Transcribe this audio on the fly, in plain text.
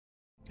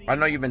I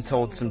know you've been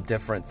told some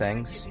different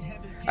things.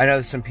 I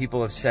know some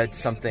people have said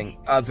something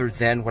other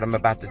than what I'm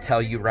about to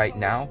tell you right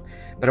now,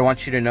 but I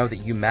want you to know that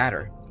you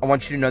matter. I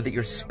want you to know that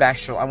you're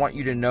special. I want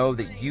you to know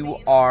that you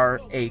are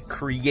a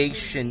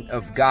creation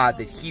of God,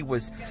 that He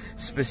was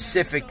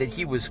specific, that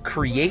He was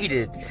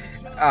creative,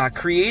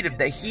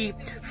 that He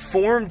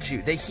formed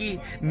you, that He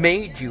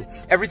made you.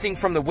 Everything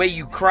from the way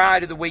you cry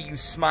to the way you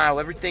smile,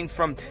 everything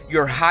from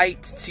your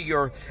height to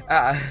your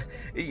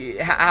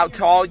how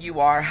tall you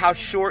are, how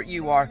short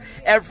you are,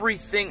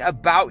 everything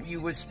about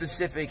you was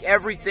specific.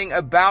 Everything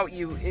about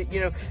you,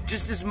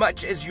 just as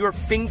much as your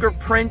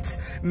fingerprint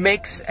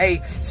makes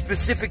a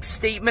specific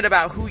statement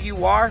about who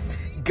you are,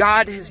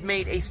 God has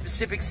made a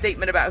specific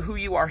statement about who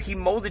you are. He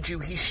molded you,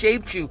 He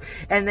shaped you,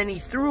 and then He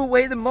threw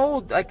away the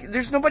mold. Like,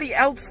 there's nobody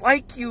else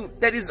like you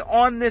that is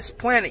on this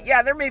planet.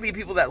 Yeah, there may be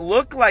people that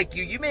look like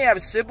you. You may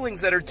have siblings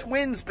that are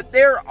twins, but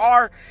there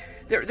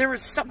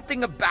is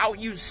something about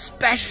you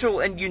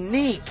special and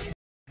unique.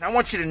 And I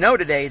want you to know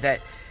today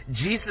that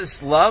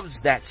Jesus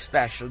loves that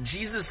special.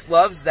 Jesus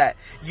loves that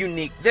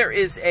unique. There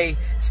is a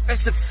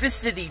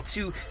specificity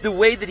to the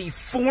way that He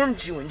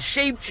formed you and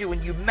shaped you,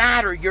 and you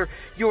matter.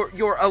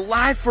 You're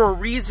alive for a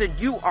reason.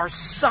 You are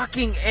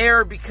sucking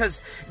air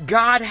because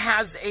God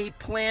has a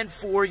plan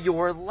for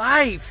your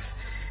life.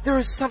 There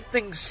is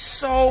something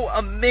so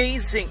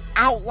amazing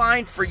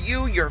outlined for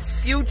you. Your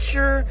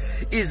future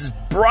is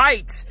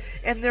bright,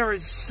 and there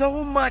is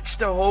so much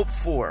to hope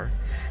for,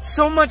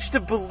 so much to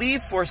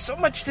believe for, so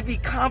much to be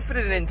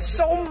confident in,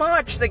 so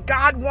much that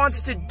God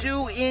wants to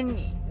do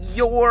in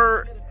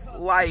your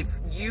life.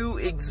 You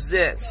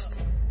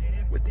exist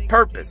with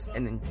purpose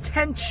and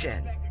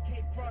intention.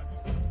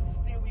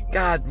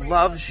 God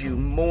loves you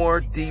more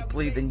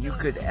deeply than you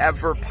could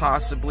ever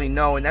possibly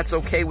know. And that's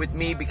okay with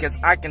me, because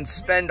I can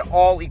spend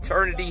all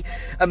eternity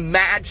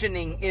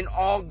imagining in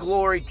all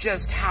glory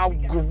just how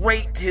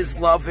great His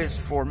love is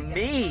for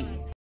me.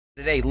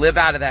 Today, live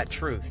out of that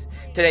truth.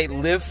 Today,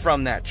 live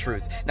from that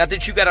truth. Not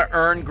that you got to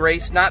earn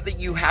grace, not that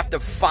you have to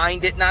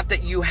find it, not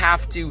that you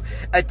have to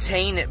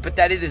attain it, but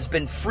that it has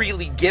been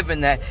freely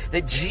given, that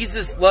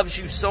Jesus loves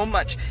you so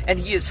much, and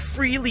He has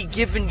freely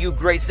given you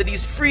grace, that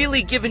He's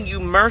freely given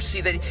you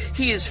mercy, that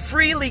He is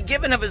freely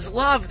given of His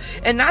love.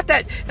 And not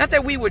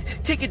that we would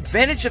take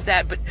advantage of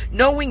that, but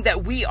knowing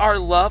that we are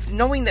loved,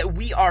 knowing that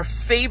we are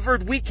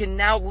favored, we can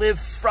now live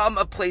from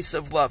a place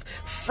of love,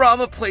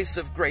 from a place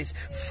of grace,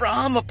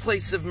 from a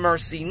place of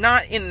mercy,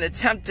 not in an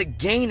attempt to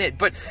gain it,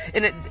 but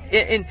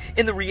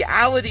in the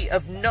reality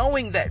of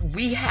knowing that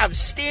we have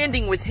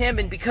standing with Him,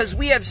 and because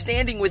we have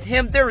standing with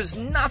Him, there is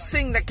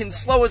nothing that can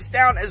slow us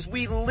down as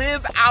we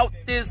live out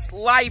this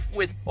life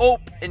with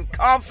hope and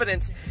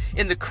confidence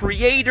in the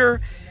Creator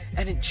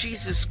and in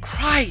Jesus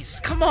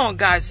Christ. Come on,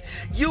 guys.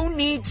 You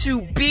need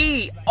to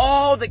be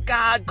all that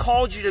God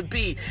called you to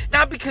be.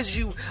 Not because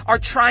you are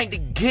trying to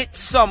get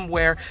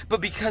somewhere,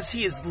 but because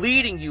He is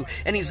leading you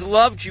and He's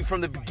loved you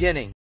from the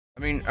beginning.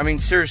 I mean,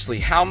 seriously,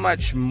 how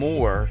much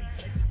more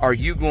are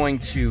you going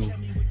to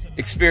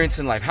experience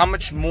in life? How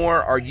much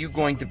more are you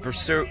going to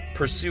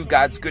pursue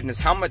God's goodness?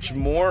 How much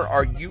more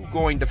are you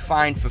going to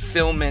find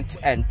fulfillment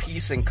and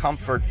peace and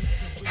comfort?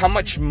 How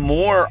much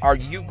more are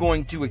you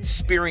going to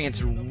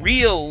experience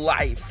real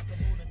life?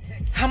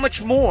 How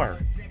much more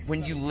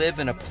when you live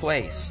in a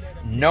place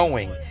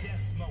knowing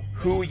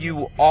who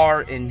you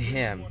are in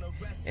Him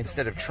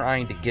instead of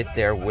trying to get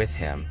there with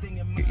Him?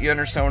 You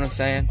understand what I'm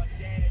saying?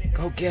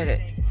 Go get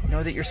it.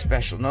 Know that you're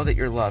special. Know that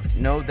you're loved.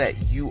 Know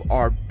that you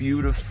are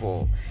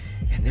beautiful.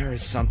 And there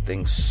is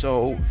something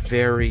so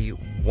very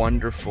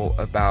wonderful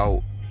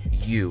about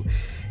you,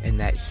 and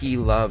that He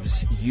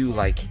loves you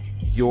like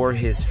you're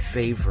His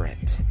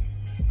favorite.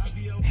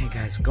 Hey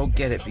guys, go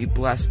get it. Be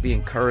blessed. Be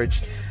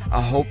encouraged.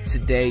 I hope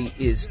today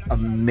is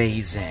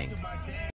amazing.